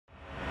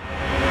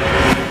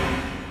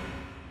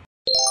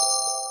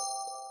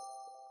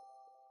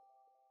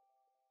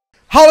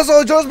Halo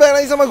Sobat Jooomers, balik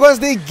lagi sama gue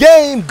di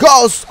game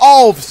Ghost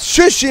of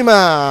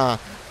Tsushima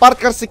part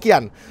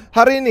kesekian.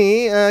 Hari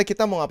ini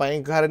kita mau ngapain?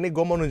 Hari ini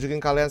gue mau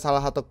nunjukin kalian salah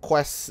satu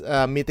quest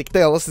Mythic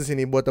Tales di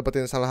sini buat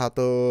dapetin salah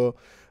satu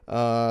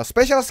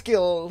special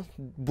skill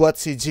buat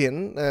si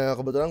Jin.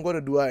 Kebetulan gue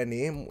ada dua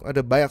ini,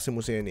 ada banyak sih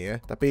musuhnya ini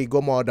ya. Tapi gue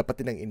mau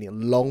dapetin yang ini,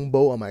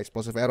 longbow sama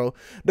explosive arrow,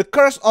 The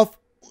Curse of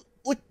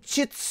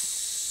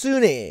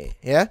Uchitsune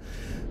ya.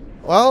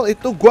 Well,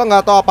 itu gua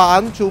nggak tahu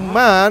apaan,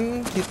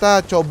 cuman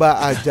kita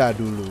coba aja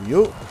dulu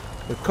yuk.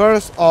 The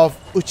Curse of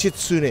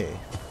Uchitsune.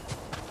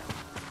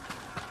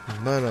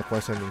 Gimana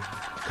questnya nih?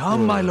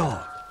 Come, my lord.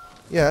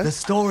 Yeah. The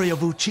story of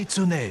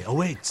Uchitsune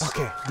awaits.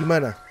 Oke,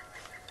 gimana?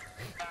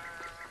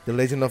 The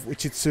Legend of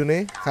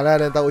Uchitsune.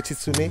 Kalian ada yang tahu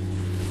Uchitsune?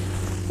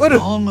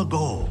 Waduh. Long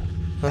ago,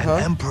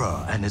 an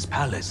emperor and his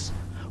palace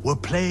were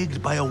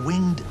plagued by a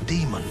winged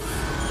demon.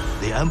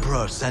 The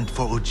emperor sent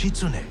for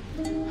Uchitsune,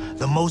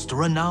 the most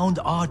renowned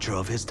archer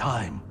of his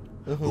time,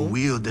 who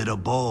wielded a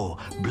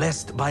bow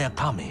blessed by a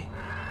kami.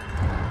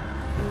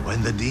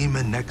 When the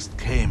demon next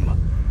came,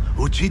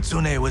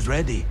 Uchitsune was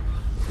ready,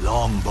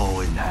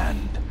 longbow in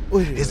hand.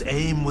 His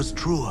aim was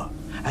truer,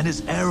 and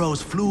his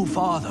arrows flew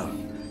farther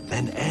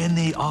than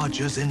any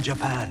archers in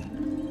Japan.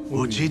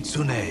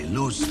 Uchitsune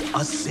loosed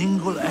a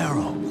single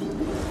arrow.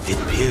 It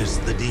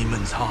pierced the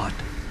demon's heart.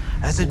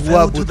 As it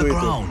fell to the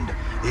ground,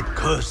 it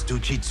cursed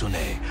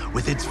Uchitsune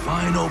with its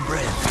final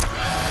breath.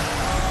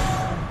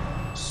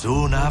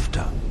 Soon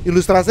after,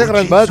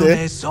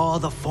 Uchitsune saw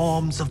the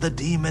forms of the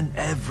demon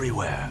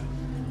everywhere.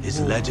 His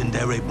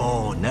legendary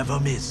bow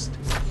never missed,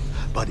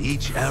 but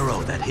each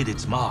arrow that hit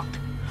its mark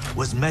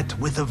was met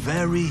with a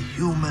very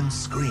human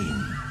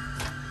scream.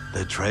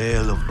 The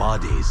trail of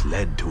bodies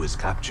led to his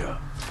capture.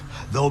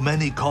 Though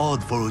many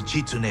called for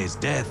Uchitsune's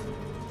death,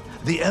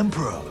 the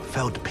emperor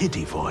felt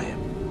pity for him.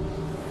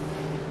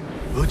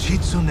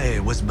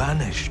 Uchitsune was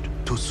banished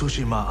to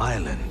Tsushima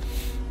Island.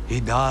 He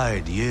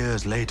died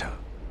years later,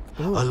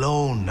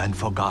 alone and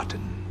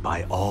forgotten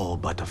by all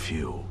but a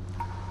few.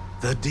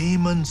 The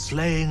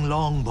demon-slaying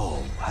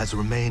longbow has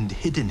remained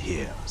hidden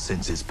here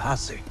since his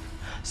passing.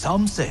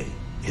 Some say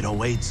it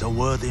awaits a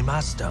worthy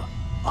master.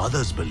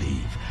 Others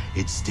believe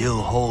it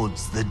still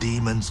holds the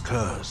demon's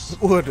curse.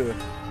 Waduh,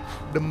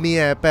 demi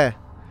apa?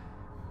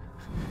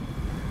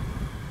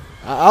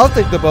 I'll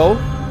take the bow.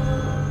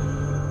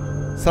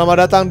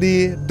 Selamat datang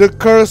di The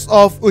Curse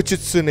of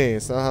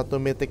Uchitsune, salah satu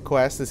mythic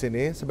quest di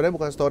sini. Sebenarnya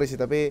bukan story sih,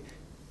 tapi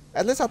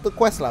at least satu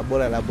quest lah,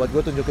 boleh lah buat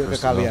gue tunjukin ke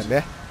kalian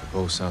ya. The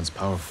bow sounds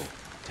powerful.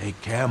 Take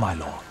care, my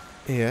lord.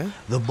 Iya.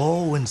 The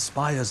bow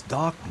inspires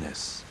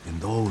darkness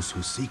in those who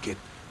seek it.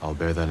 I'll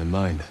bear that in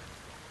mind.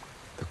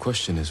 The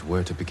question is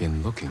where to begin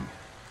looking.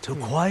 To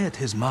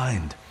quiet his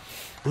mind,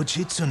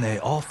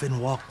 Uchitsune often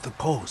walked the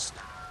coast,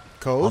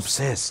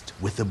 obsessed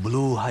with the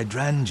blue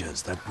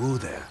hydrangeas that grew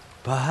there.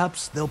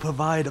 Perhaps they'll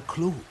provide a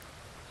clue.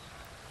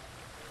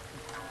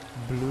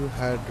 Blue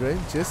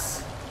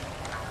hydrangeas.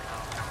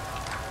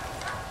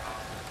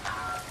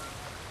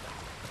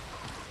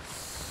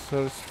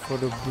 Search for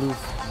the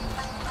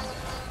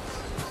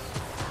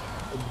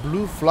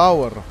blue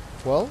flower.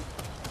 Well,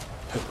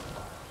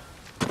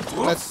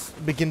 let's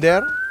begin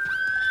there.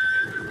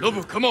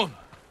 Nobu, come on.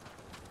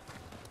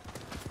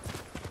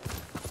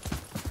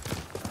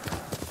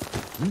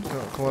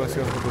 Come on, let's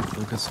go.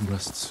 We'll get some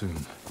rest soon.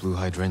 Blue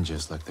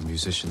hydrangeas like the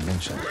musician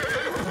mentioned.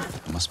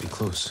 It must be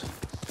close.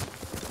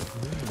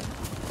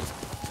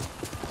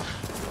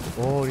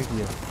 Oh, ini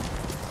dia.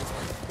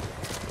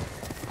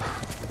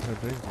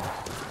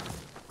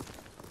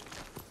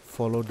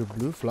 Follow the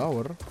blue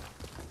flower.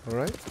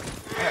 Alright.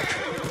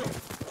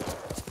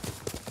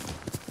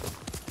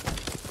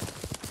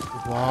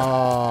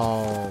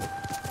 Wow.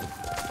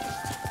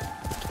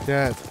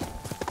 Dad.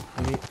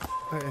 Ini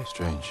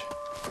strange.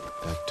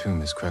 That tomb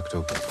is cracked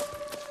open.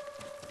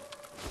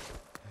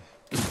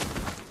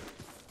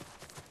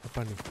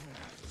 Apa nih?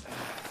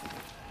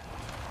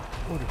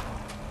 Waduh.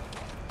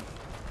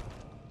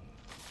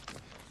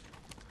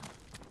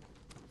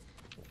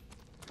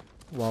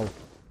 Wow.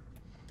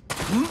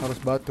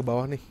 Harus banget ke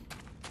bawah nih.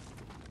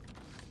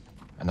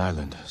 An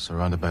island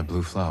surrounded by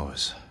blue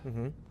flowers.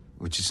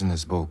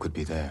 Uchitsune's bow could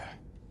be there.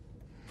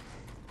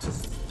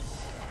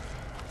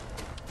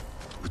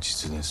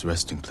 Uchitsune's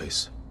resting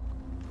place.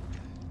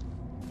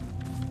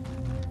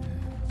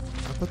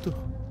 Apa tuh?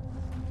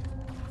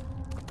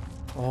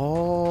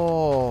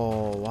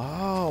 Oh,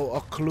 wow,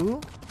 a clue?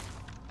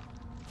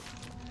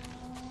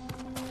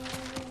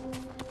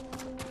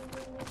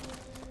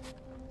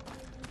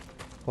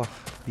 Wah,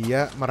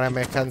 dia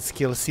meremehkan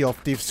skill Sea of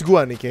Thieves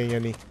gua nih kayaknya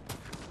nih.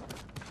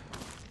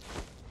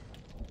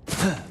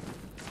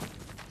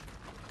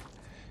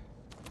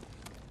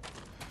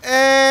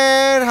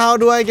 And how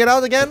do I get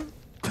out again?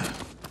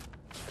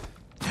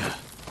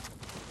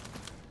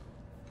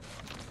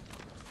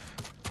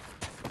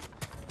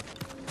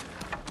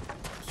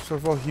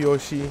 Search for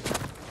Hiyoshi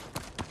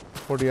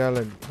for the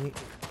island. Ini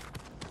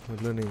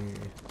dulu nih.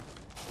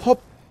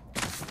 Hop.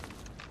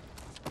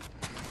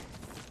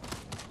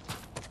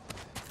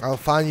 I'll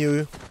find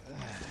you,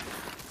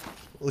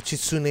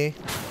 Uchitsune.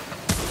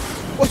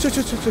 Oh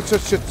shit.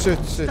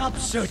 Stop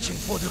searching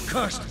for the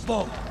cursed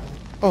bow.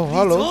 Oh It's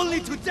halo.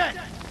 only to death.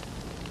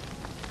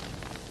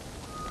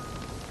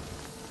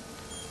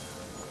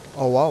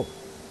 Oh wow.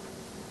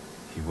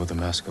 He wore the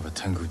mask of a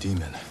Tengu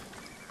demon.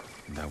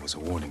 That was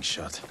a warning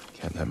shot.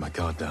 Can't let my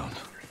guard down.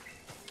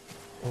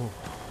 Oh.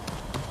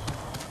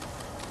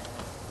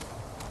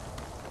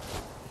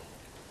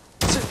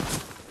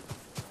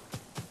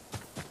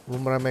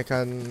 Lu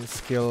meremehkan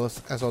skill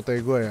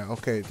SOT gue ya.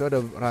 Oke, itu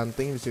ada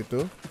ranting di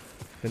situ.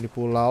 Dan di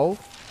pulau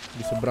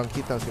di seberang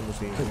kita sih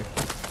musuhnya.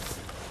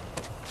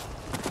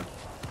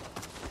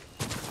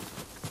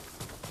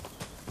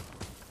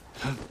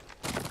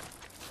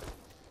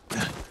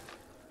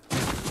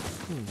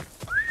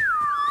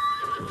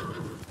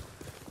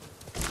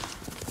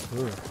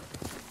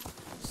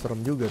 Serem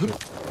juga tuh.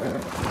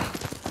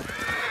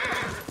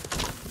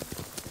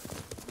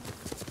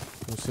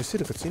 Musuhnya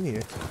sih deket sini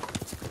ya.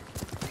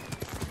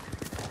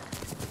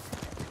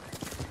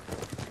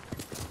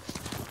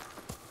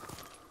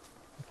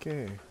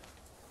 Okay,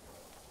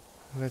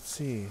 let's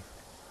see.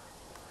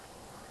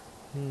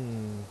 I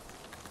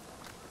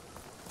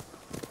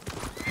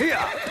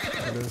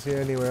don't see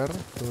anywhere.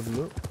 Tunggu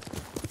dulu.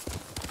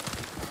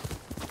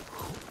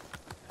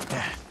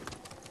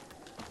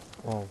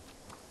 Wow.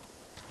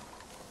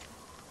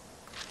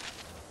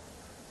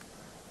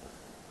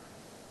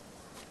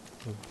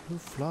 The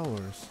blue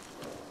flowers.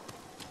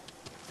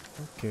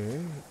 Oke,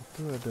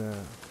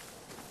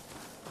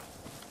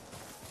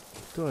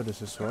 itu ada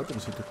sesuatu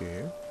di situ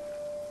kayaknya.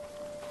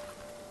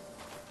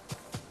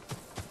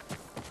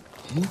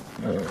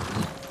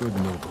 Good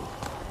noble.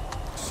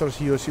 Search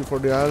Yoshi for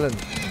the island.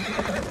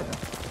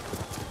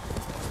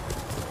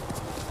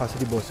 Pasti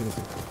di bawah sini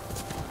tuh.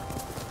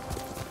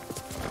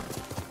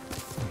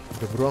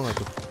 Ada beruang gak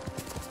tuh?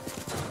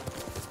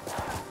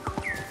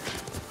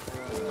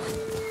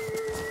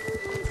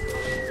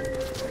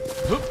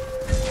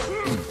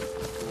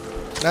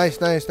 Nice.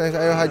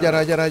 Ayo hajar.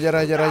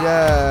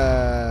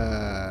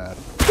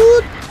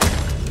 Put.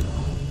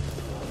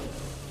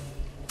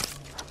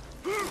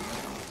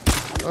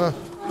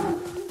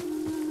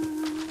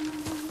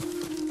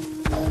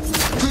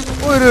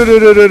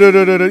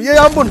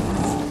 Ya ampun.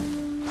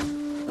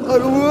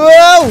 Aduh,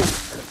 wow.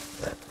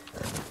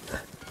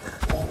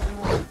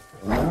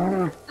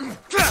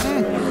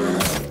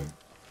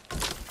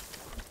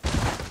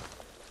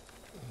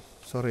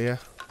 Sorry ya,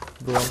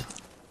 beruang.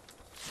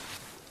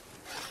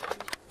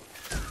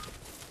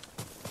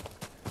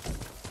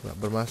 Nggak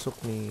bermasuk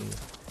nih.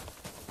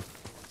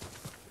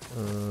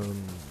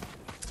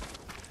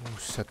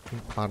 Buset,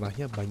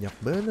 panahnya banyak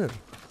bener.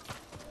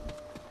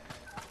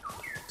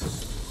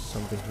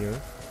 Something here.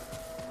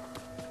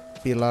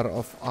 Pillar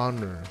of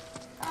Honor.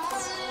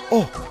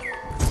 Oh,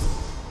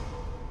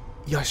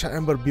 Yasha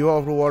Ember,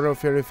 Biwa of the Water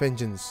of Fairy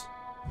Vengeance.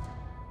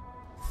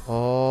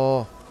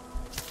 Oh,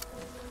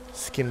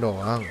 skin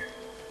doang.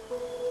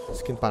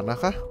 Skin panah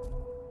kah?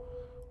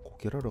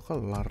 Kukira udah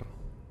kelar.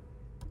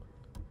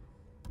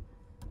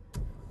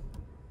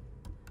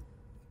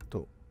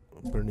 Tuh,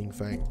 Burning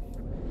Fang.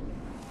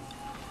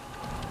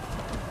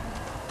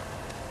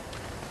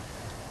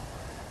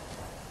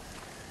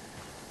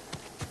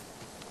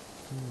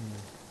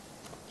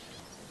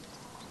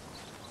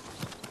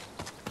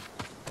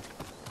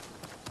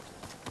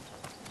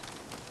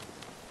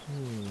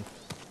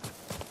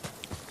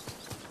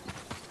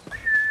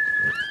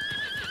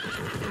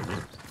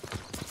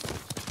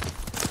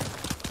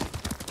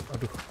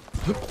 Aduh,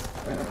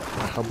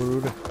 kabur dulu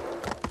deh.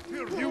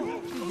 Ya.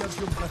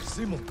 Kabur.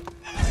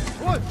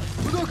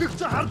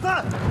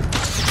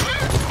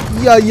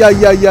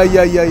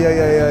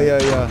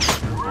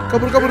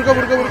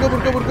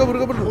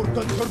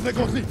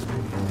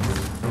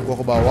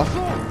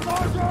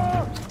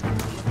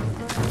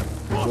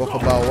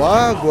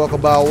 Gua ke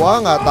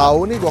bawah, nggak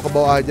tahu nih, gua ke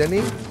bawah aja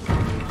nih.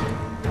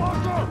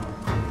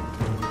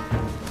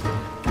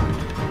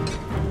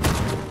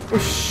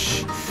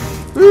 Ush.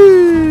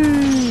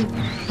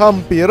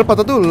 Hampir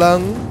patah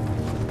tulang.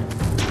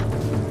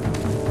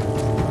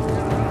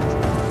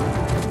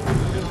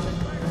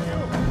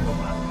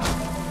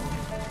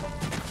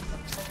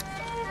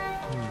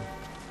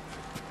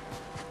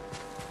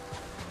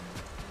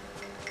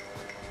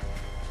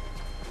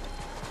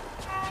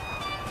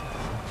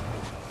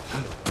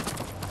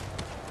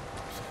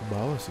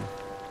 Sih.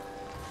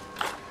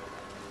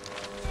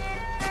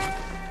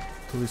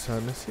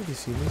 Tulisannya sih di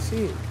sini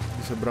sih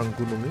di seberang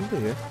gunung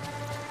itu ya.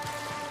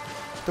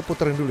 Kita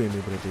puterin dulu ini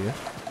berarti ya.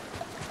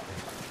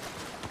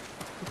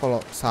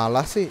 Kalau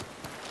salah sih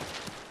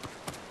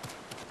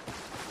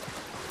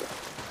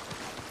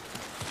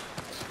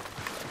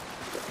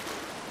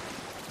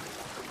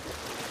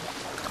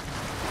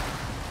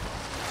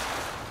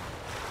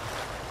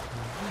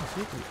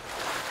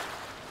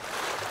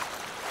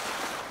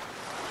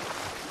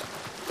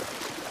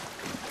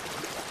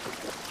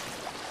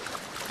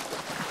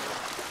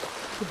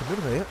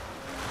bener gak ya?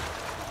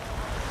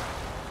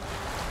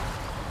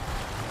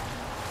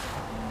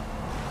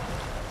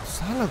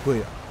 Salah gue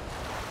ya?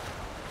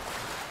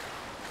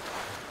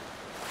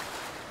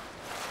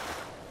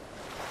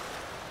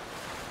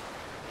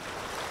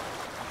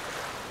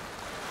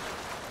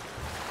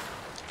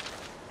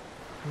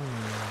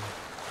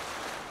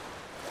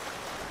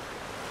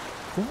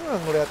 Gue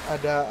nggak ngeliat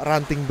ada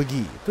ranting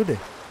begitu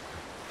deh.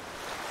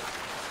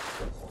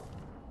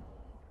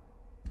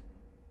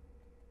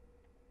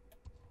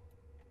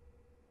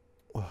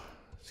 Wah,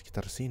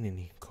 sekitar sini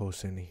nih,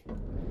 coast-nya nih.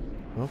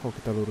 Oh, kalau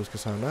kita lurus ke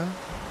sana.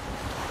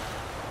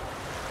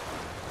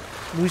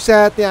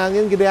 Buset, ya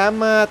angin gede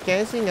amat.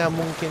 Kayaknya sih nggak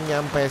mungkin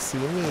nyampe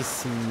sini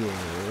sih.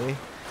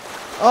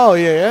 Oh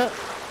iya ya,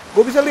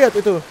 gue bisa lihat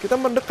itu. Kita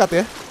mendekat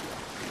ya.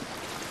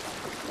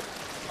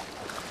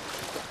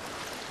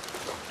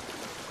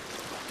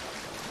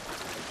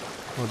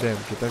 Oh damn,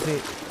 kita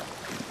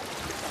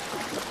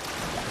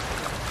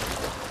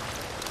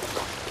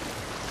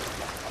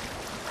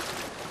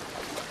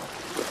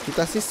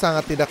sih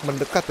sangat tidak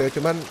mendekat ya,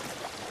 cuman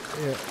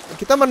ya,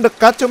 kita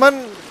mendekat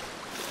cuman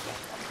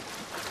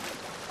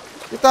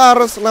kita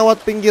harus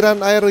lewat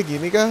pinggiran air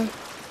gini kah?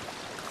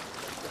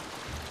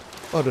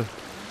 Waduh,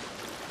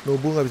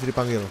 Nobu nggak bisa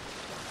dipanggil.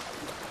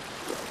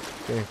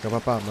 Oke, gak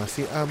apa-apa,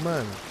 masih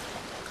aman.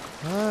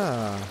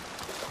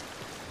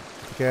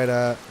 Kayak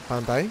ada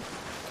pantai.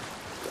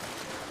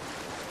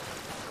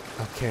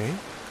 Okay.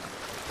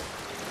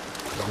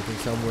 Everything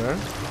somewhere.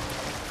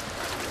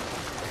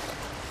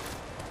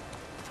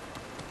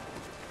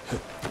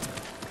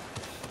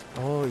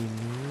 Oh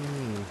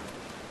ini.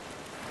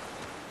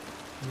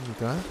 Ini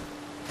kah?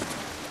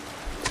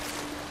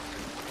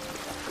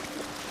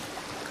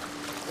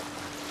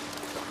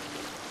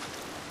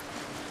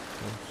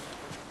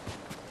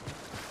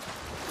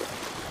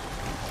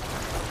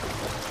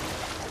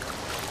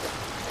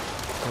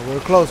 Oh, we're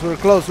close.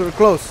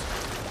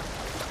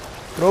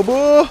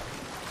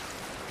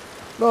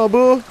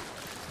 Nobu.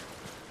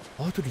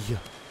 Oh itu dia.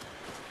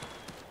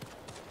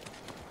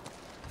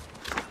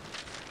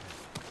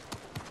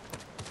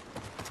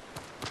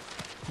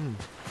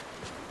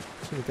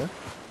 Sini kah?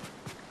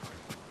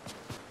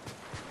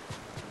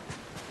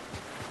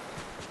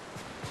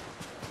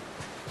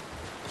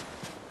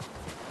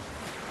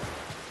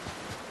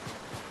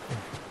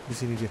 Di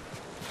sini dia.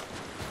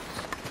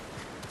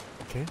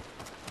 Oke.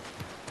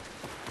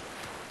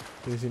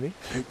 Di sini.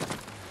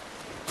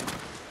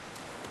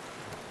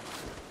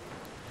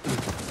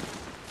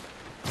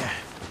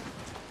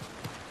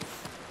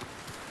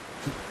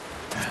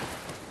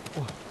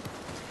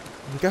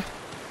 Kah?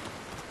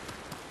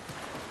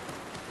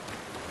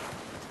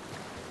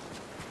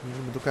 Ini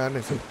bentuknya aneh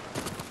sih.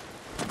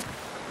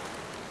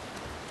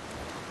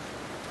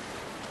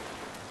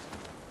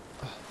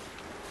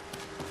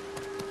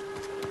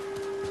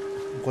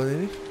 Bukan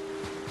ini?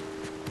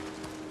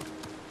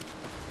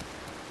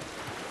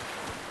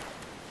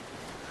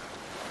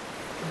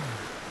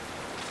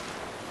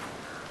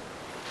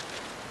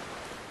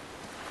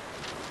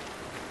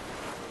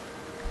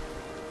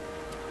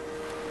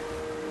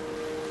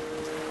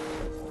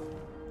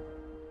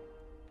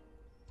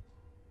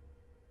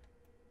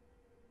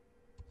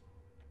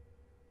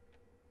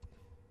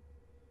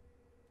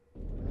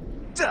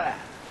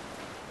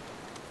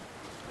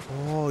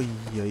 Oh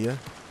iya ya.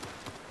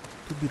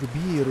 Itu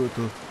biru-biru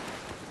tuh.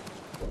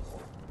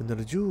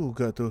 Bener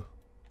juga tuh.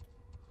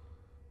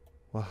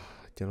 Wah,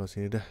 jangan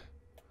sini dah.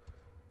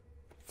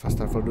 Fast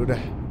travel dulu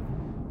dah.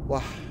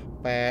 Wah,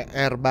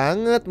 PR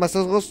banget.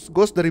 Masa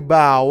ghost dari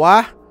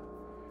bawah.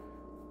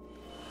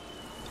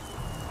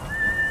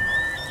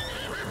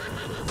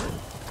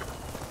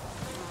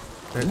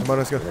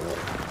 Kemana sih?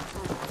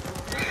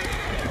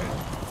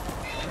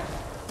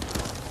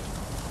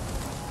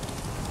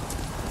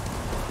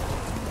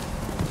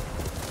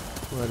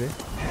 Deh.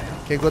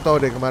 Kayak gue tau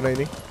deh kemana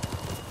ini.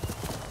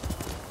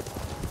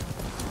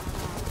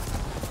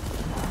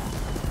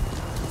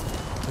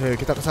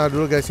 Kita kesana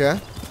dulu guys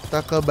ya. Kita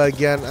ke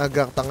bagian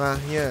agak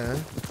tengahnya.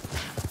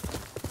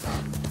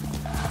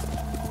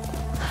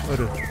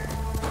 Waduh.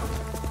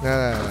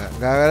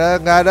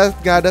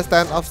 Nggak ada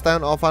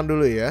stand offan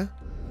dulu ya.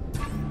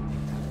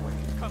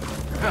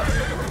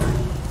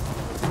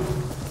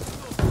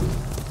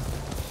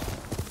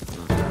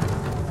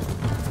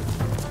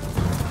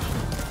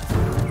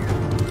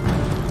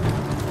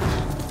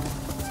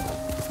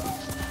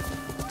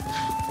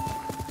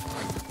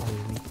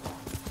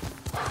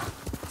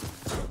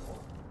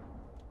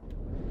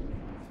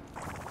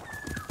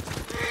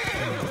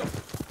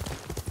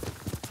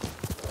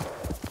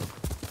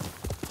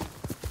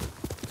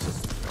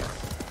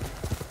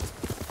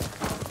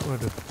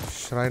 Waduh,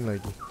 shrine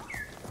lagi.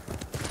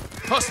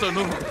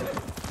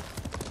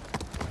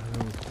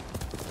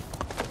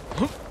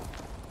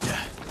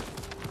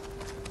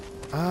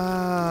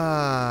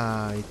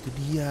 Itu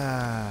dia.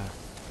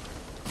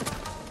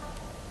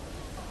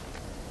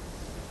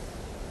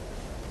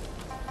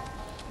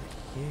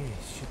 Yeah,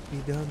 should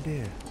be down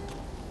there.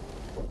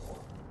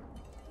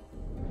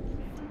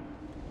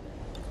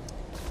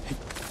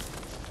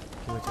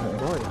 Coba cari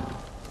bawah ya.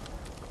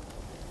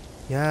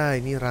 Ya,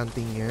 ini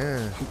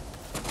rantingnya.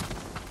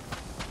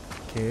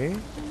 Oke.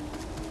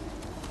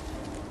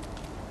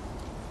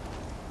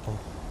 Oh,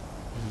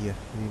 iya,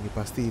 ini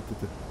pasti itu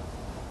tuh.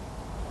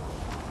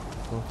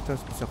 Oh, kita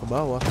harus bisa ke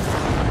bawah.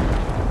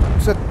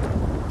 Buset.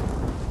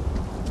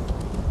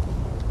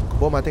 Ke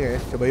bawah mati gak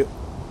ya? Coba yuk.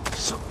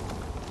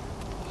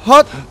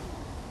 Hot.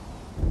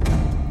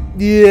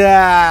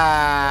 Ya,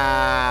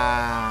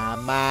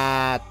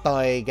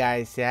 matoy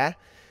guys ya.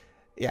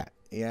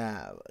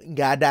 Ya,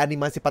 nggak ada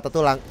animasi patah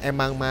tulang,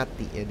 emang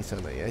mati ya di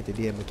sana ya.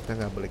 Jadi emang kita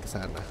nggak boleh ke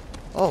sana.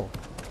 Oh,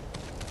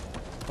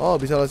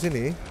 bisa lewat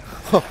sini.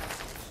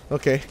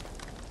 Oke.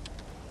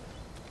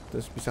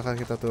 Terus bisakah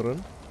kita turun?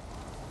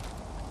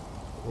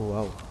 Oh,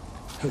 wow.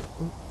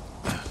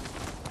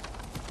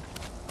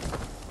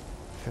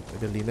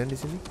 Ada linan di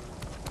sini.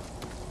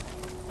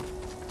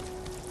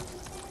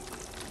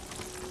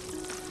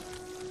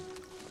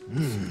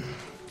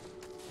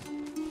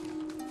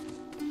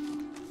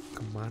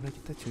 Kemana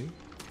kita cuy?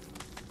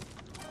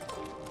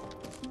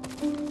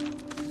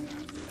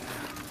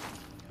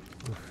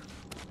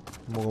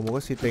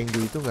 Moga-moga si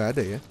Tenggu itu nggak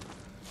ada ya.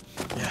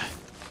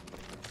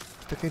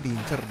 Kita kayak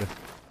diincar dah.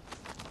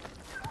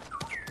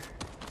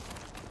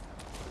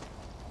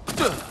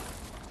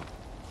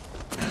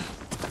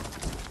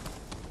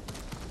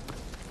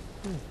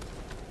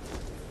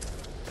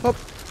 Hop.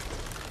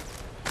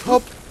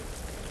 Hop.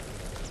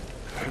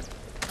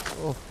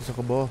 Oh, bisa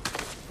ke bawah.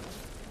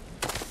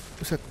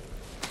 Buset.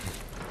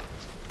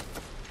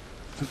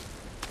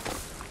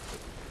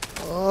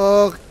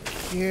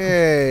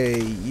 Oke,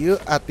 yuk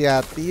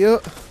hati-hati yuk.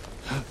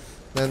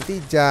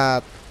 Nanti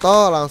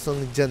jatuh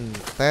langsung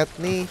jentet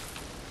nih.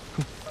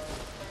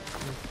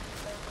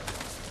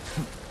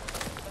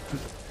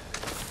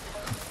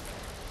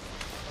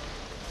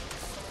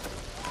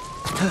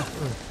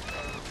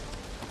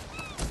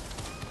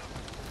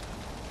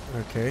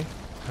 Oke,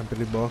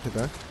 hampir di bawah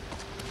kita.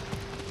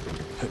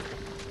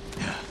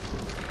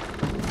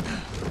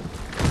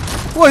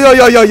 Wah,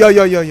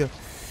 ya.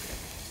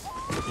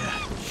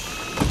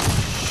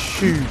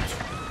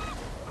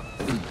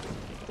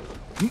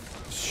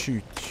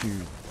 Shoot.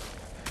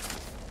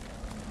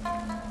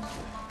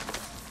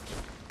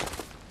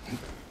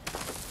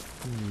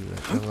 Gila,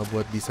 cara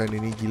buat desain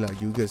ini gila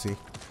juga sih.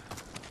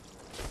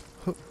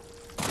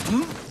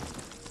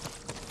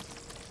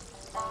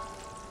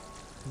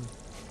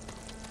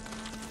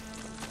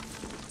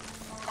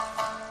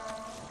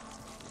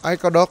 Hai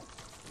kodok.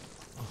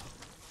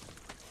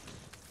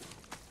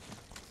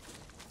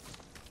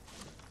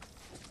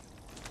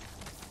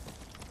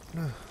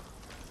 Nah.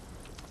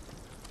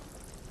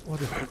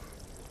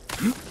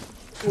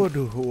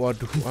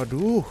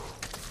 Waduh.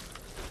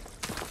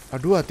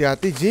 Aduh,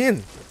 hati-hati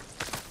Jin.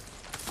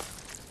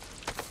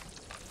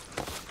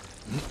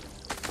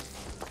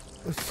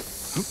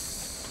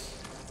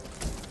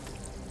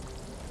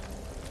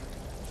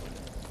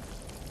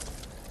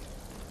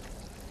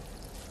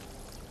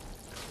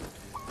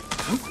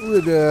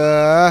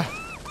 Udah.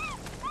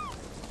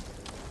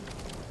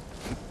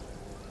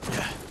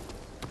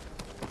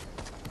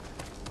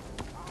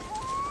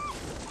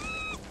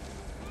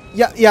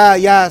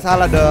 Ya,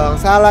 salah dong.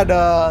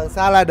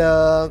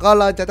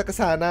 Kalau jatuh ke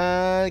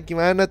sana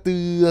gimana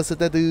tuh?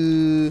 Maksudnya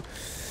tuh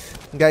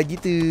nggak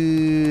gitu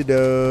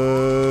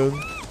dong.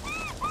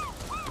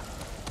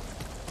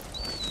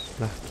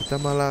 Nah, kita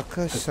malah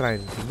ke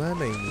shrine.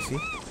 Gimana ini sih?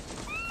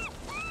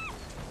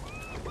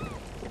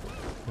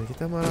 Nah,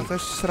 kita malah ke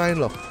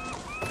shrine loh.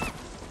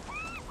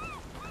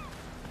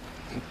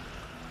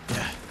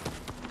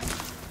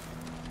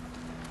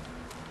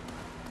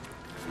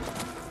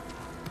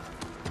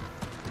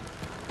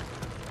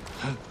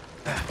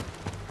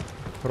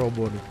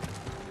 Robo nih.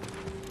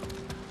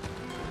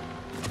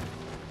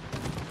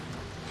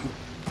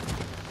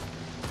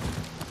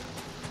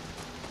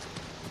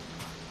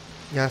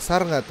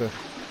 Nyasar nggak tuh,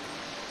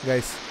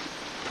 guys?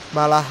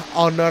 Malah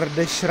honor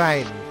the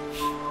shrine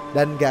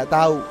dan nggak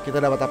tahu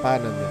kita dapat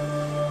apaan nanti.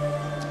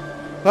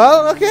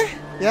 Well, oke.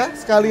 Ya,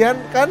 sekalian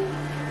kan.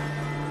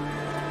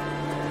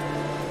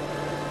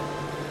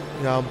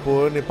 Ya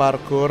ampun, nih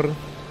parkour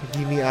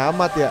gini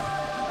amat ya.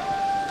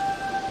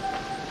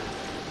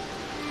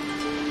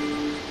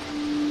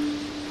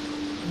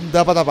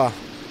 Dapat apa?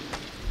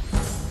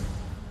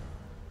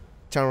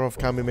 Charm of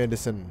Kami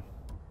Medicine.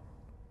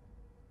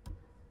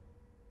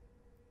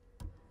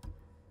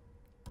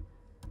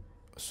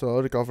 So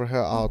recover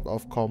her out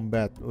of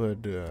combat.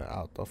 Waduh,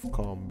 out of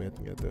combat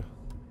gitu.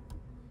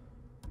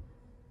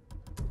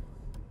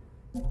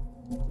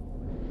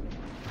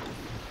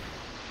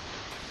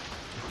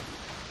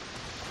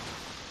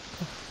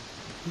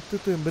 Itu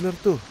tuh yang bener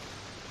tuh.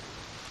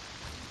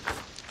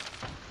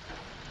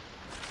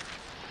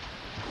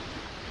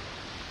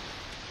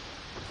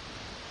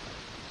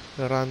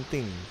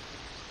 Ranting.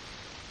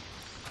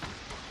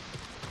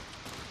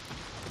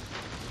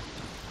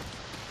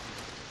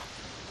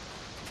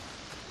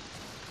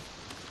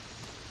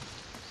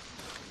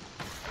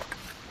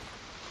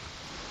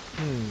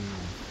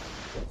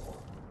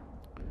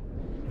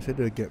 Masih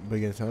ada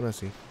bagian sana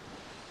sih.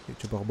 Yuk,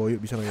 coba ke bawah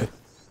yuk, bisa nggak ya?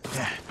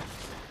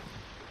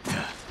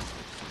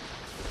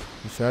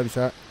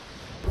 Bisa.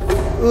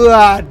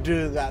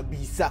 Waduh, nggak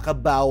bisa ke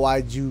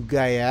bawah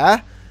juga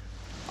ya.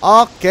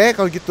 Oke,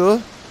 kalau gitu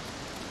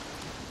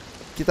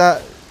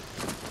kita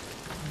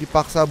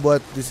dipaksa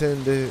buat desain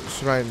the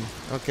shrine.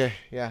 Oke,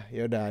 ya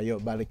udah, yuk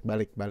balik.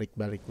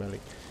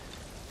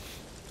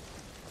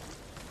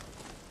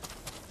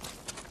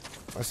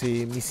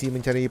 Masih misi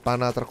mencari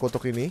panah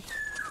terkutuk ini.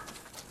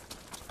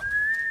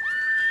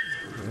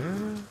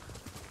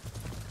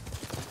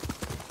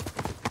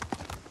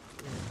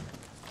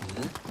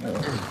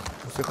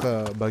 Masuk ke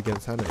bagian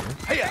sana ya.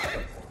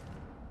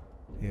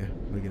 Ya,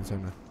 bagian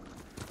sana.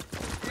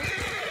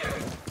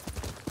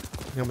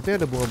 Yang penting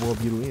ada bunga-bunga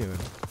birunya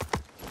kan.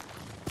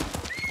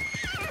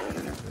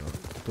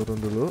 Turun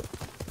dulu.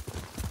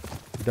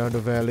 Down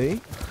the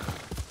valley.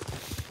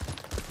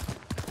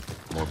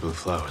 More blue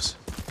flowers.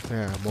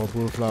 Ya, more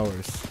blue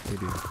flowers.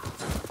 Ini.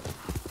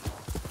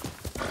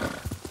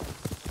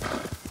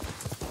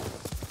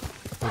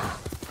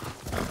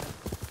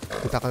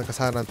 Kita akan ke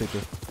sana nanti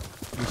tuh.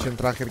 Mission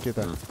terakhir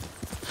kita.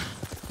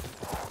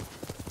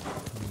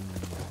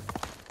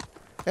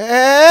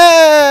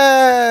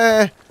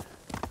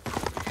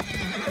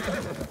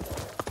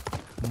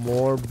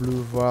 More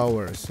blue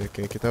flowers.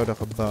 Oke, kita udah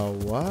ke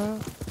bawah.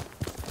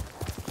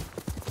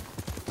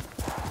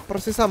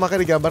 Persis sama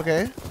kayak digambar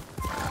kayaknya.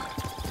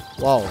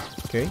 Wow,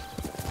 oke.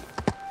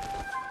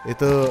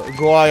 Itu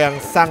goa yang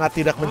sangat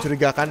tidak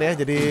mencurigakan ya.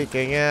 Jadi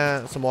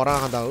kayaknya semua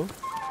orang akan tahu.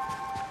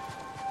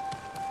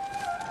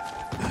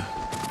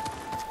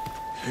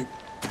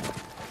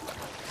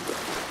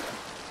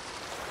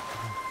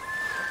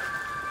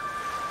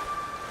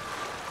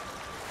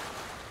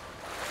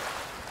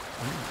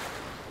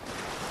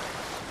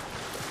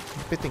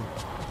 Piting.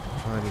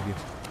 Ah, ini dia.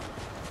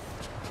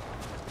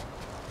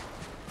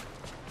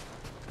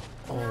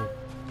 Oh,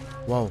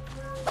 wow.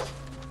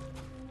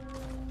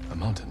 A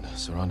mountain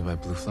surrounded by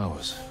blue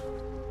flowers.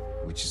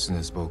 Which is in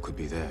this boat could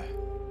be there.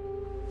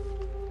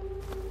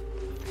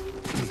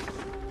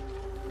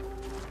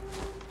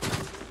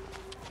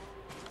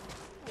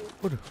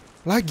 Waduh,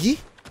 lagi?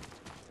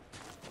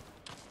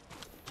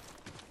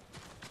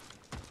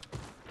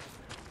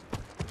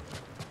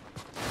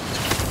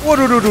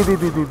 Waduh,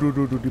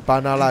 di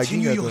panah lagi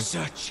Continue nggak your tuh?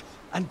 search,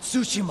 and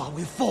Tsushima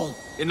will fall.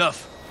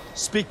 Enough.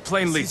 Speak This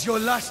plainly. is your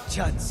last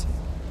chance.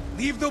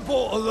 Leave the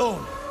boat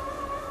alone.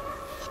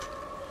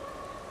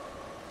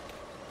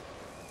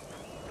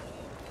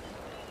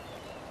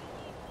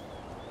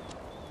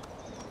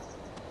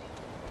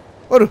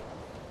 Waduh,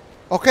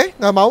 oke,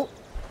 nggak mau.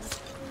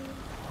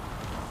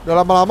 Udah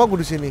lama-lama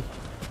gue di sini.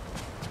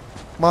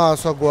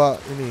 Masa gua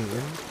ini,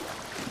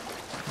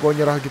 gua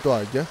nyerah gitu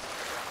aja.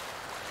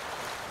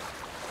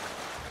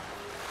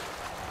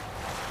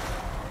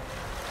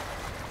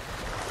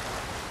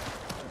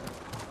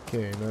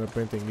 Oke, another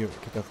painting. Yuk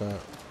kita ke.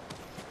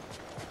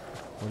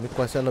 Oh, ini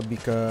questnya lebih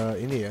ke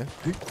ini ya.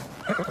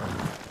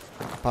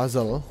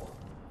 Puzzle.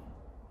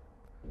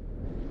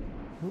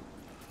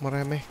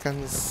 Meremehkan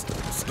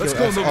skill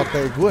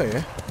SOT gue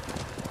ya.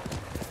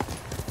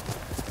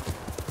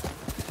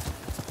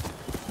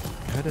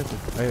 Gak ada tuh.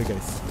 Ayo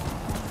guys.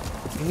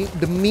 Ini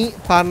demi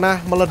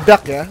panah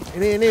meledak ya.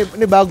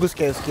 Ini bagus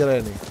kayak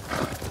skillnya nih.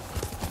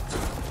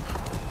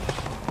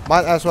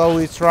 Might as well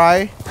we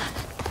try.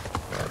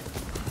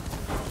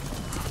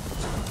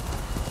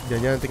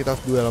 Jangan-jangan nanti kita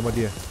harus duel sama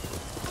dia.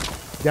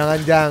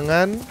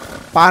 Jangan-jangan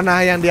panah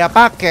yang dia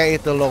pakai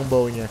itu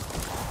longbownya.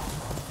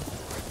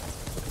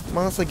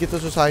 Emang segitu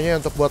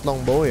susahnya untuk buat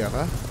longbow ya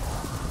kah?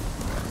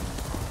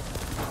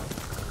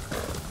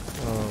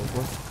 Oh,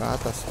 gua ke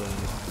atas dong.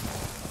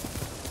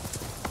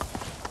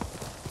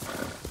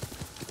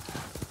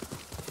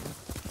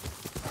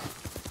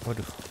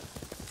 Waduh.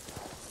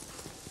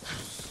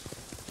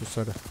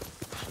 Susah dah.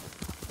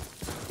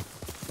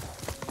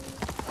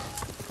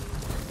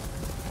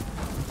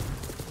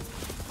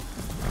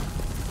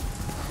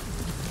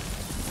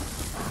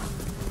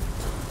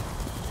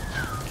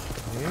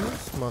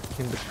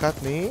 Makin dekat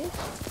nih.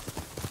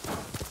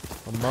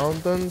 A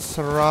mountain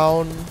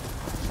surround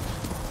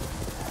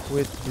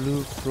with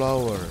blue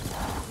flower.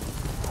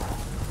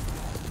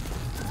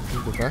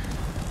 Itu kah?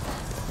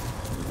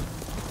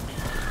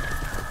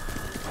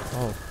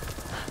 Oh.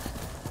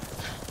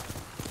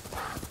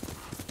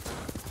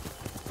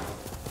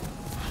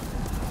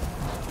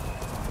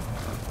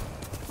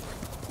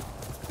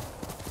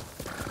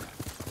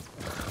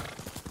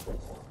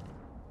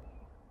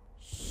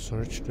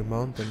 Search the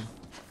mountain.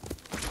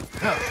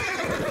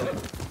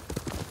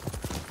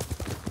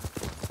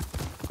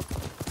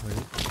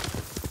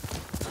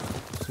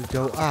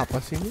 Sejauh apa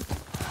sih ini?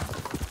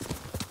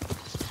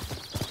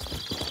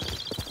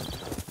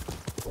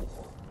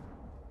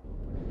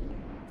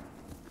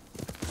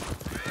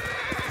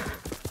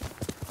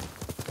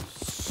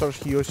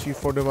 Search Yoshi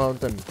for the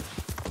mountain.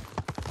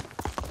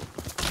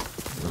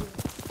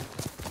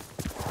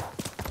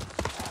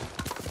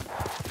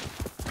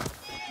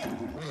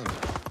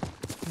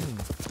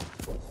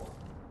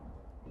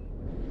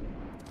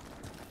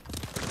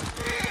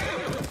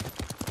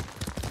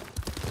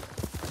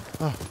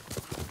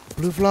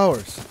 Blue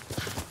flowers.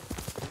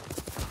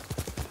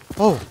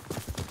 Oh,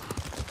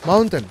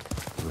 mountain.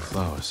 Blue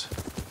flowers.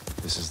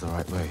 This is the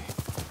right way.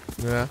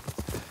 Yeah.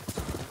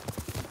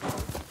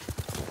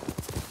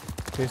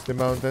 Here's the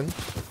mountain.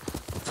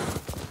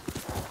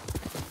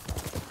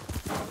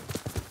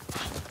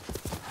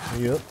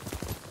 Ayo.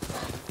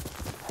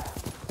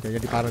 Kayaknya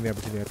di parah nih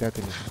abis ini,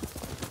 hati-hati nih.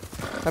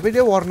 Tapi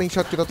dia warning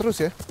shot kita terus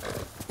ya.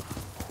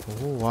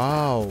 Oh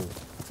wow.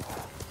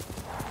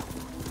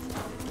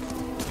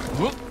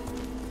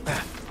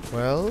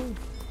 Well,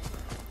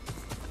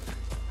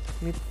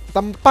 ini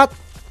tempat,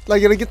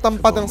 lagi-lagi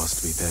tempat yang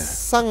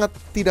sangat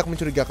tidak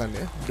mencurigakan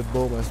ya. The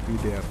bow must be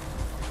there.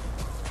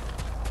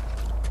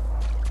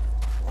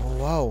 Oh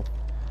wow.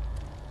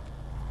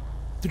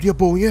 Itu dia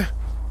bownya,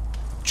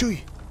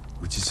 cuy.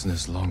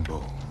 Uchitsune's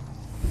longbow.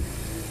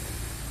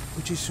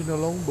 Uchitsune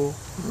longbow.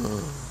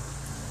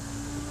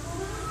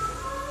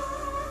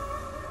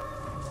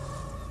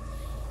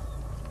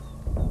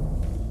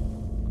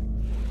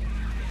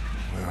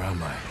 Where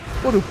am I?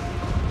 Waduh.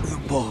 The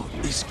bow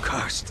is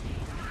cursed.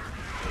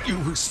 You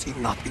will see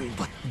nothing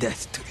but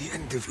death to the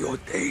end of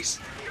your days.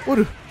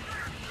 Waduh.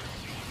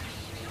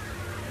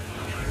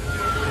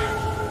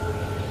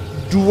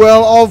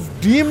 Duel of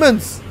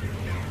Demons.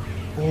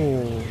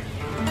 Oh.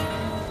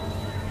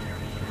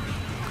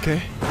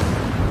 Oke.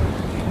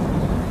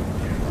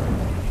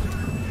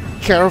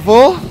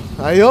 Careful.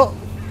 Ayo.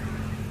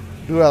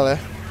 Duel ya.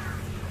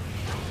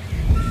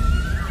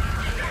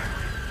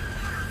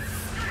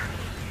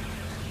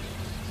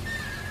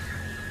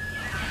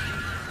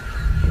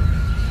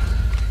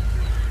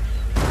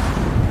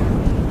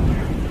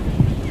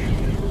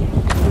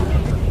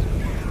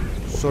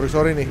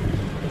 Sorry nih.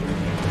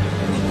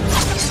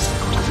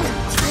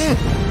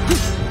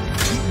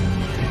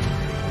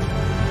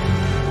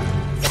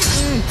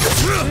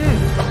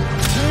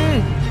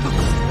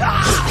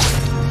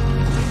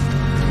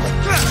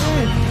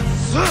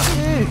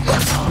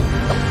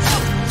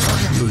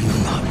 Do you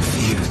not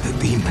fear the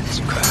demon's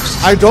curse?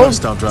 I don't.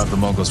 First, I'll drive the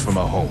Mongols from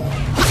our home.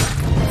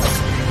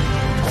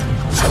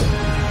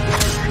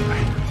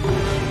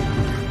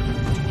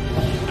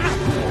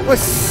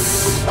 Wes.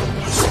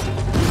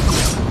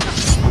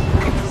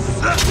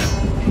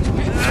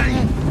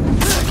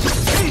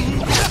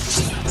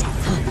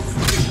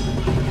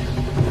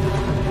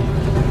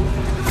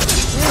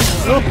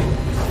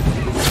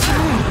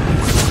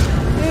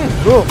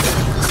 Go.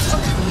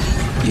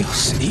 You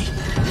see?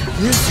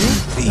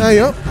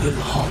 Ayo. Will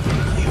haunt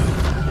you.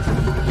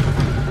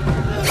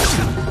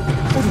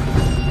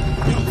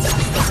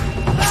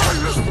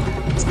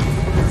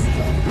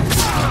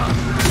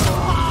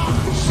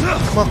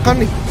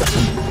 Makan nih.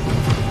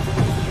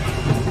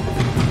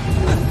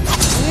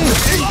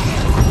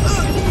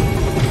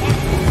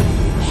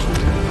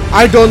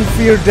 I don't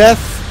fear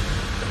death.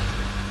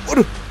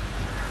 Waduh.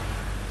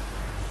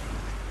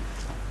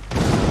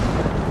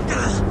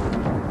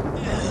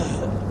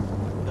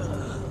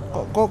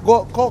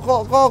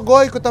 Kok gue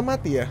ikutan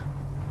mati ya?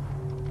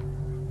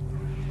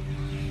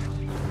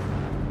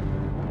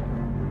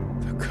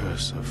 The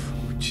curse of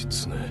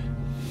Uchitsune.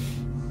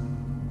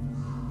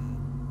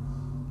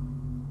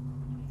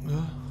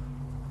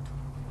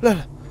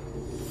 Lah,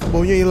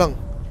 baunya hilang.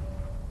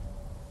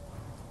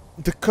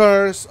 The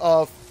curse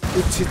of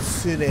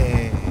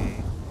Uchitsune.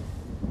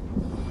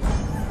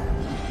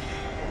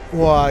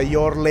 Wah,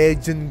 your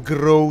legend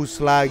grows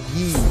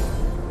lagi.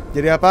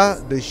 Jadi apa?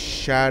 The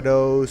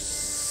Shadow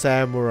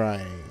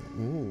Samurai.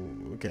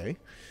 Okay.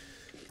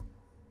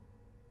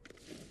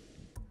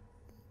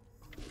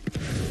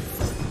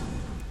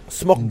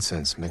 Smoke.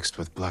 Incense mixed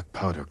with black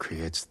powder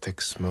creates thick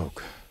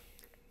smoke.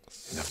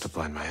 Enough to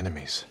blind my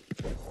enemies.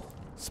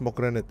 Smoke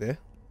grenade ya.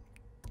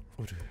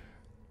 Udah.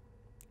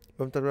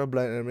 Sometimes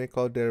blind enemy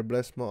called their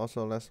blast smoke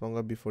also last longer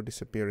before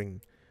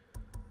disappearing.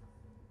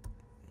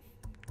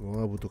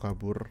 Gua gak butuh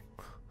kabur.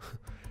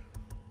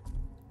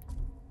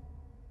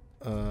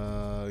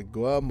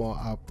 Gua mau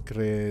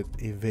upgrade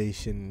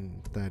evasion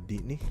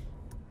tadi nih.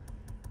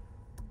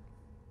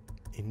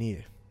 Ini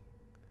ya.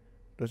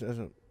 Terus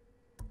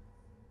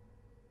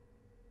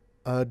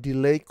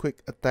delay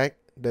quick attack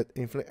that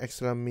inflict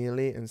extra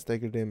melee and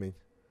stagger damage.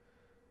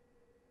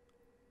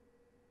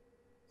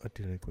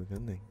 Delay quick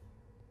attack.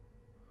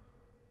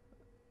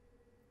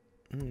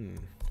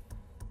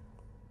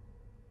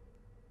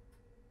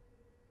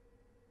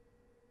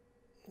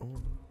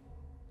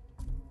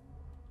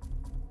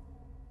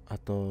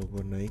 Atau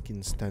gue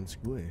naikin stance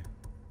gue ya.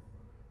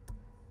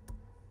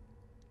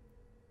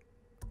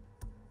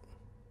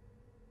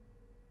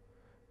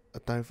 A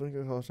typhoon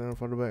can cause an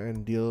further back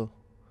and deal.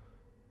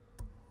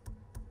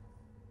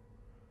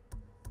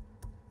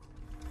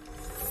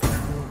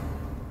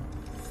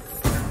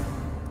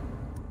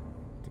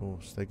 Tuh,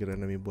 stagger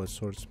enemy buat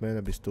swordsman,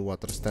 habis itu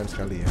water stance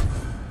kali ya.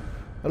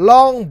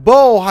 Long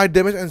bow, high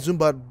damage and zoom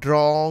but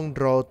long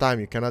draw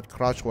time. You cannot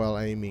crouch while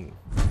aiming.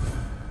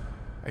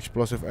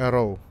 Explosive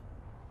arrow.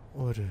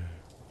 Waduh.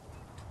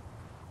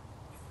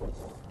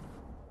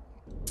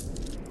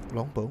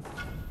 Longbow.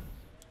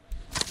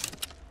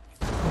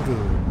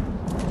 Waduh.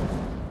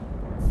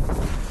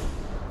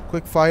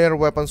 Quick fire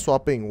weapon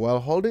swapping while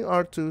holding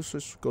R2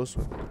 switch goes.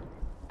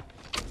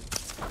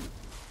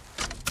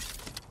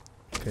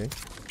 Okay.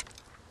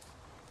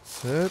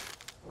 Set.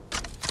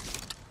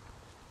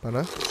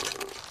 Panah.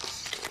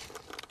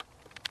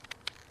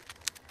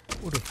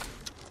 Waduh.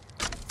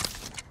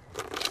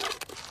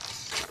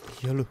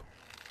 Iya lu.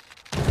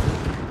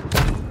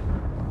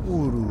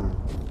 Waduh.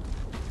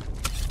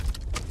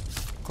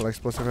 Kalau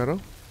explosive arrow?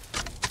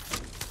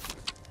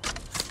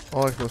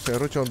 Oh, explosive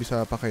arrow cuma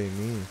bisa pakai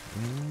ini.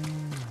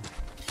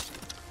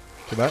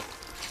 Coba.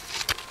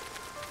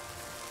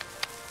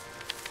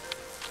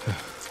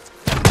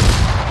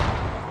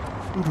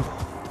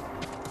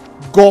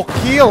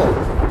 Gokil.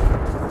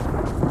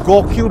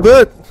 Gokil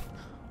banget.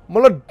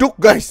 Meleduk,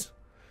 guys.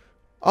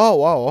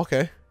 Oh, wow,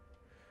 oke.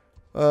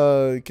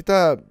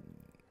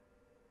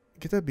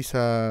 Kita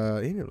bisa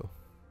ini loh.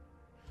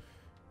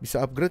 Bisa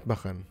upgrade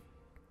bahkan.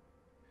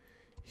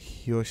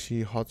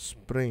 Yoshi Hot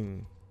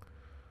Spring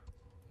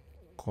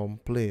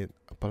complete.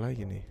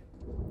 Apalagi nih?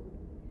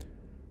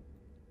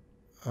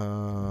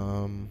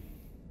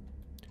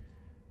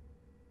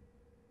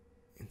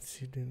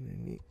 Insiden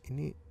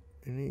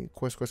ini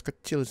quest-quest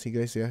kecil sih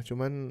guys ya.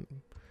 Cuman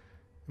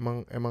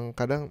emang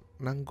kadang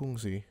nanggung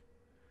sih.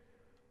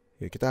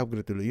 Ya kita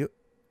upgrade dulu yuk.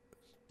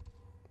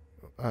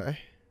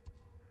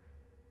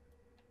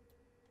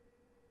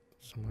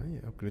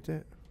 Semuanya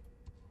upgrade-nya.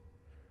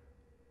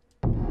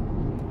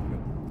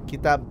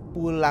 Kita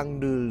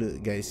pulang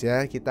dulu guys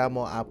ya. Kita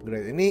mau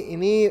upgrade.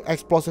 Ini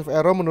explosive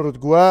arrow menurut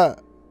gua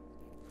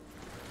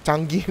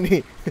canggih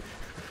nih.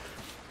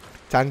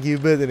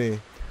 Canggih banget ini.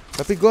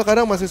 Tapi gua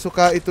kadang masih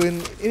suka ituin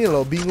ini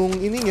loh, bingung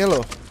ininya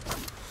loh.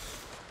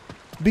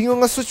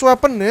 Bingung nge-switch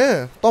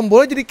weapon-nya.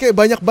 Tombolnya jadi kayak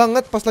banyak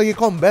banget pas lagi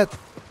combat.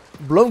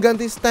 Belum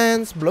ganti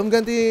stance, belum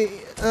ganti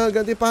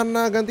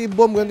panah, ganti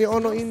bom, ganti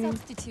ono ini.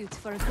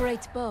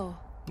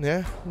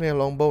 Ya, nih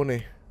longbow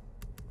nih.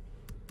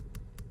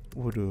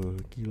 Waduh,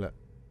 gila.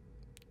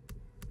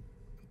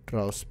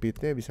 Draw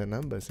speednya bisa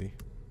nambah sih.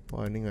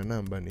 Wah, ini nggak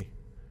nambah nih.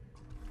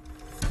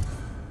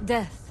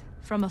 Death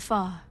from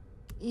afar.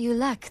 You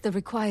lack the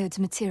required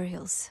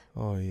materials.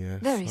 Oh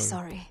iya. Very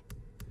sorry.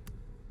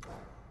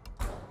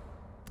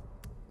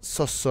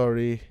 So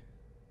sorry.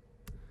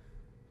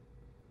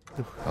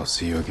 I'll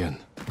see you again.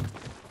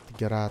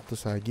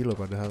 300 lagi loh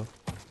padahal.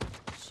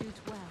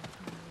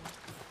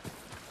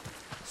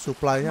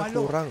 Supply-nya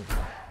kurang.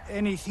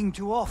 Anything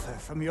to offer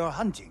from your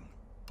hunting?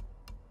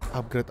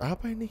 Upgrade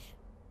apa ini?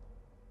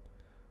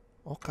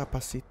 Oh,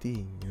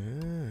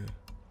 capacity-nya.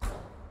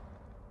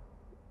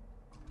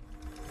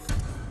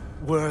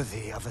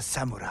 Worthy of a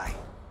samurai.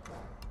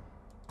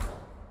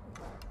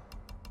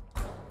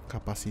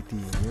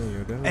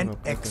 Capacity-nya yaudah. An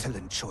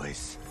excellent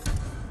choice.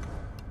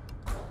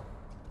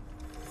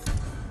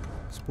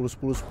 10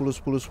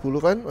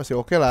 kan masih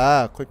oke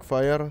lah. Quick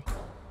fire,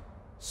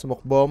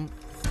 smoke bomb.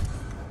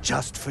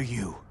 Just for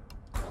you.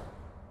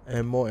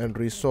 Ammo and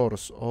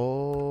resource.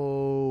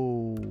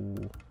 Oh.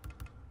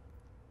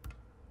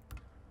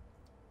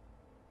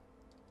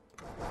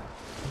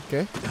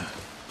 Oke.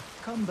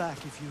 Come back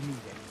if you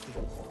need anything.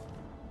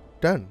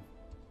 Dan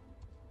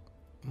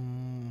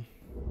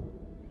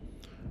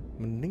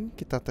mending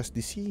kita tes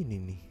di sini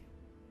nih.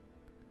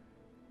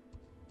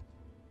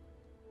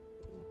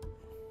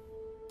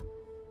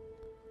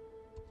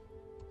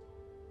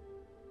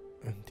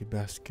 Anti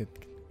basket.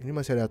 Ini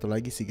masih ada satu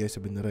lagi sih guys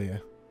sebenarnya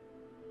ya.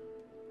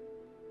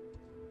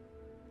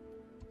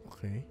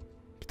 Oke,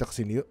 kita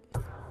kesini yuk.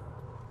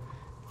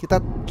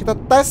 Kita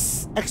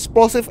tes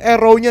explosive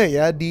arrow-nya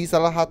ya di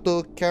salah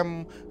satu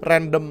camp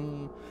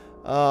random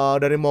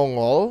dari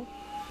Mongol.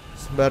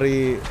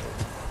 Sembari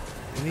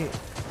ini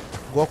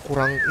gua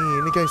kurang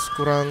ini guys,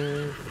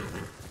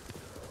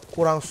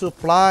 kurang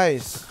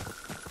supplies.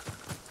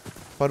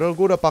 Padahal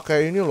gua udah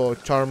pakai ini loh,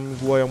 charm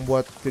gua yang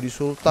buat jadi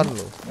sultan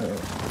loh.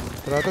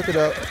 Ternyata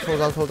tidak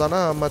sultan-sultan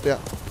amat ya.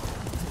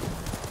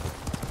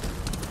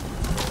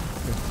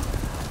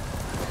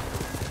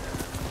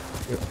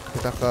 Yuk,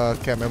 kita ke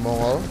camp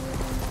Mongol.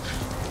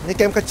 Ini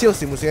camp kecil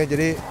sih musuhnya,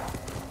 jadi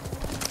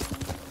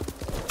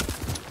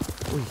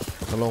wih,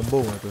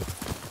 ngelombong tuh.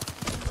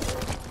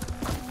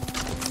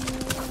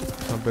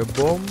 Sampai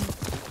bom.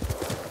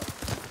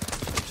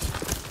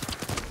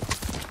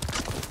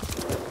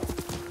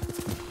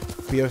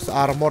 Pierce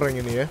armor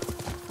yang ini ya.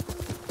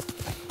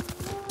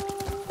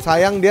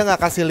 Sayang dia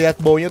nggak kasih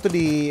lihat baunya tuh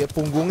di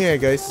punggungnya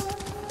ya guys.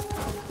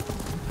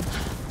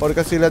 Kalau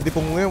dikasih lihat di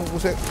punggungnya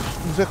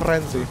musuhnya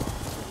keren sih.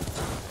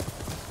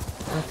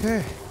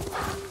 Oke.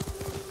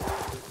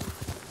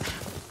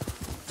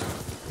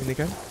 Ini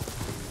kan.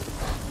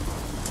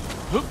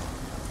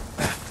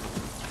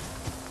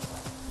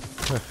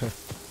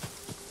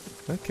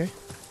 Oke.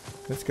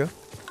 Let's go.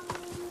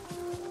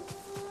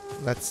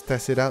 Let's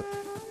test it out.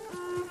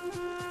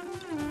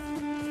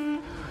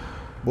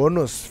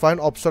 Bonus,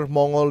 find observe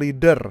Mongol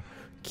leader,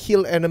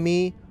 kill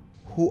enemy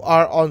who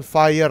are on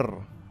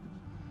fire.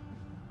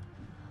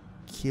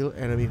 Kill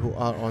enemy who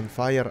are on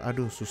fire.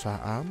 Aduh, susah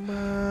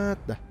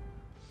amat dah.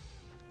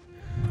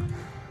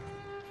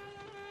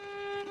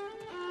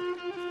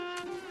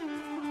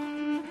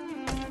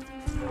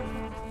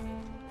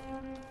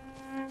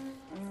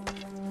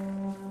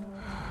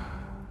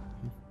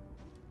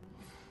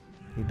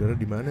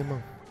 Leadernya di mana emang?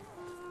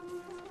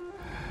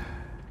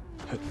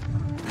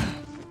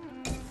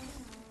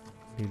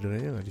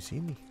 Leadernya nggak di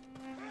sini.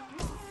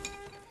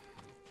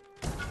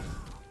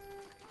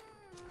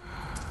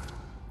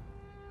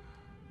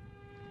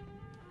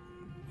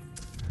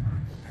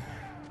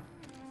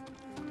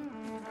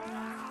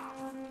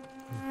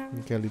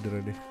 Ini kayak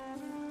leadernya deh.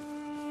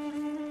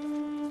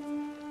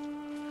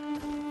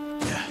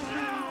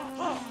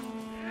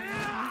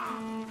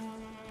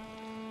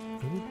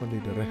 Ini bukan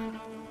leadernya.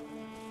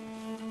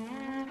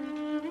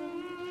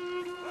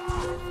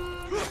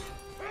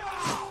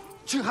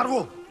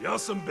 Чихаргу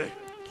яасан бэ?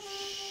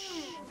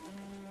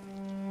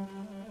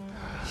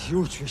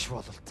 Юу ч биш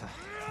бололтой.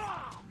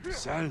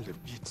 Сайн л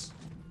биз.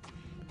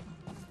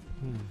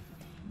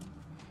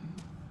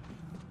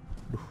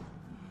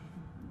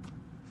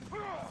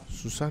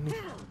 Susah nih.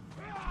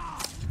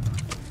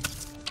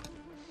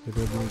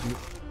 Udah dulu.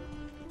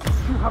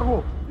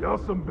 Чихаргу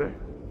яасан бэ?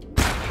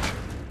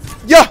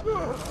 Ya!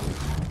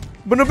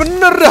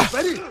 Bener-bener dah!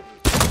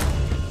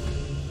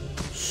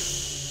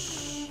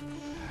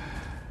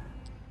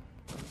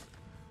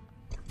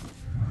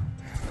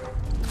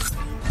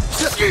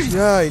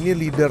 Ya, ini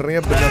leadernya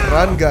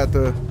beneran gak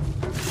tuh?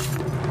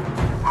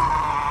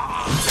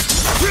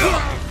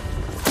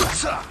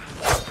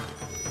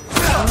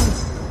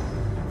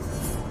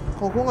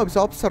 Kok gue gak bisa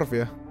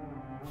observe ya?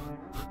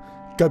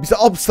 Gak bisa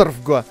observe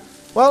gue.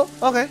 Well,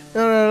 oke,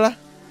 ya udah.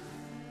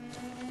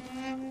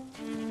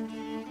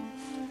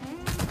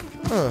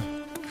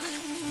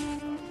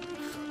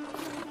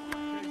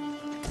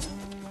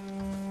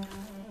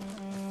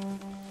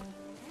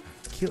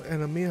 Kill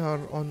enemy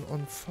are on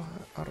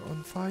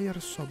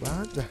fire,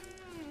 sobat. Dah.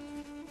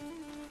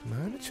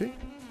 Mana cuy?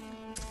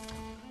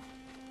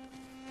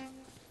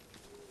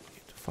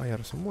 Itu fire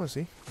semua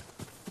sih.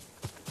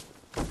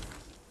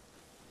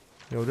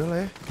 Ya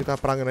udahlah ya, kita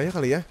perangin aja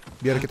kali ya,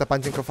 biar kita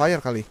pancing ke fire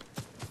kali.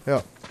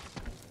 Yuk.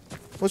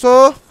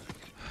 Musuh.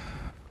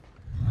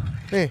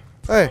 Nih,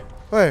 ayo.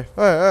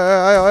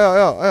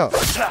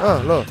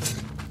 Lo.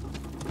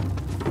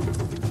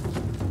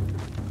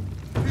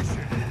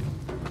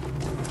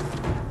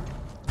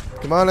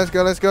 Come on, let's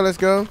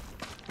go.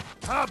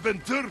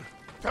 Abenteuer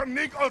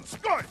ternik on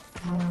sky.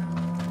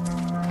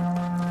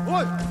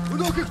 Oi,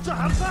 udah kita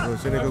harta. Lo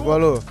sini ke gua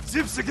lo.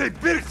 Zipsige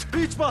birk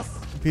beach bus.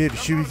 Bir,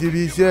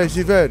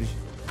 siver.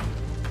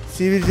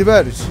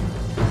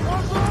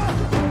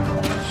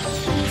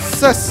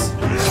 Ses.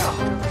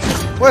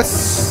 Wes.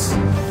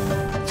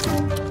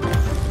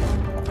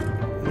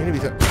 Ini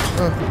bisa.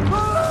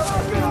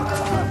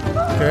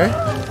 Oke.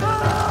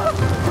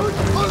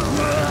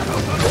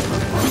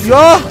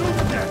 Ya.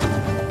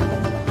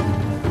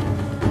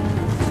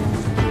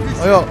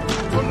 Ayo.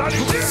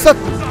 Set.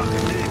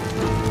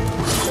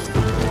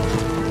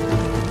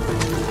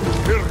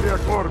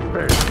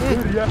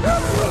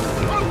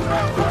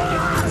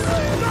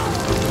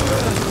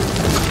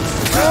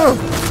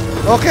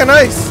 Oke,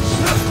 nice.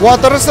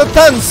 Water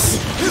resistance.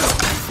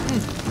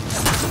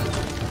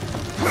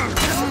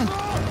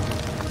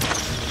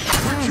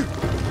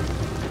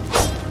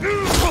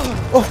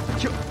 Oh.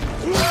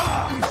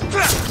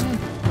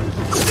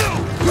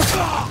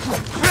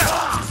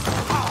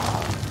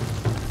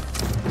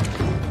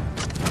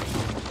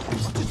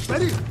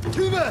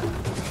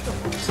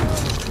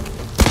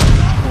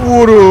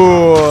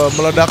 Waduh,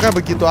 meledaknya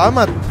begitu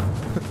amat.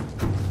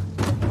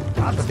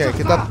 Oke,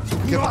 kita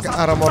ke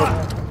armor.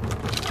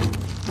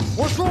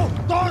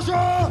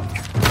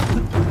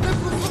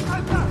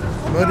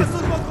 Mari.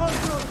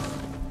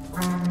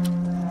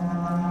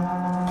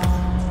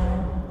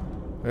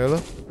 Ayo lo.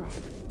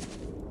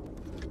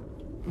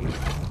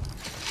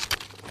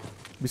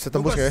 Bisa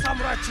tembus gak ya?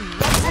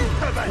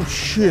 Oh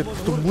shit,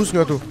 tembus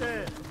gak tuh?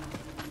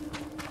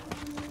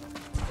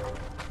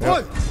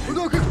 Ya.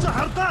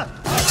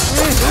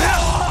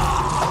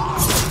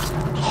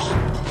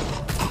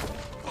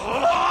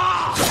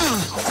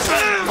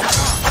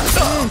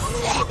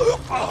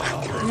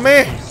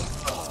 Meh.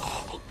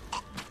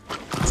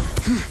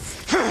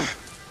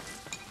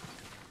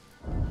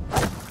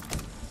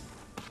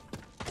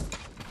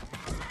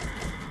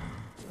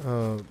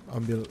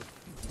 Ambil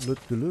loot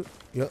dulu.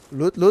 Ya,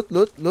 loot. Oh,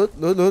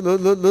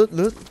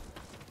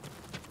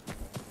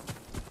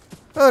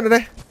 udah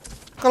deh.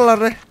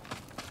 Kelar deh.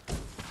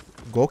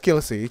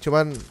 Gokil sih,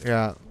 cuman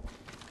ya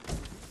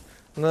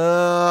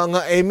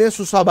nge-aimnya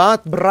susah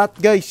banget, berat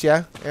guys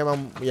ya.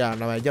 Emang ya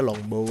namanya aja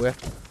longbow ya.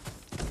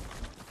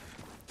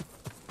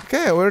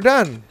 Oke, we're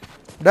done.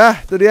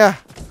 Dah, itu dia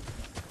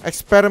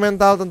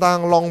eksperimental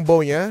tentang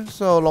longbownya.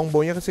 So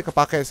longbownya sih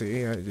kepake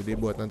sih ya. Jadi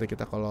buat nanti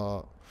kita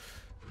kalau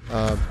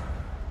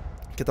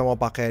kita mau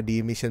pakai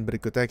di mission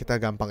berikutnya kita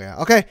gampang ya.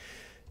 Oke,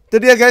 itu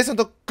dia guys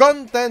untuk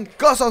konten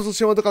Ghost of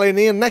Tsushima untuk kali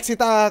ini. Next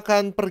kita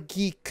akan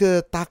pergi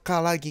ke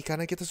Taka lagi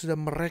karena kita sudah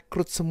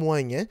merekrut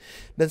semuanya.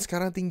 Dan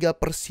sekarang tinggal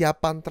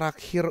persiapan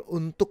terakhir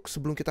untuk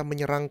sebelum kita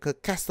menyerang ke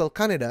Castle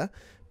Kaneda.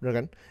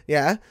 Bener kan?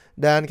 Ya,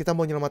 dan kita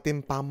mau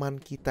nyelamatin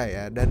paman kita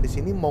ya. Dan di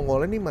sini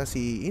Mongol ini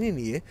masih ini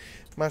nih ya.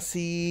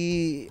 Masih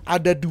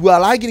ada 2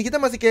 lagi nih.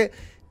 Kita masih kayak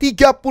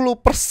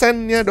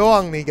 30%-nya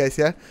doang nih guys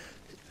ya.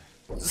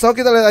 So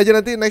kita lihat aja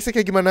nanti nextnya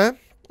kayak gimana.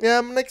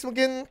 Ya next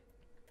mungkin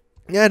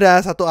ya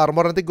ada 1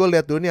 armor. Nanti gue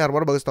lihat dulu nih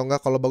armor bagus atau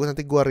enggak. Kalau bagus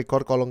nanti gue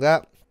record. Kalau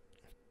enggak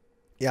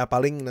ya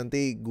paling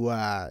nanti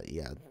gue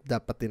ya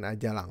dapetin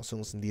aja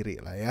langsung sendiri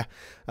lah ya.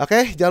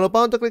 Oke, jangan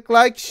lupa untuk klik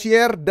like,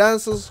 share, dan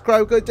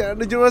subscribe ke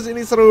channel Jooomers.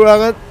 Ini seru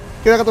banget.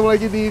 Kita ketemu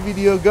lagi di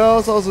video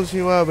Ghost of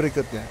Tsushima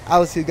berikutnya.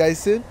 I'll see you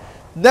guys soon.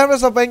 Never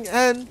stopping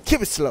and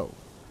keep it slow.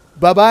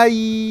 Bye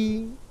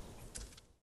bye.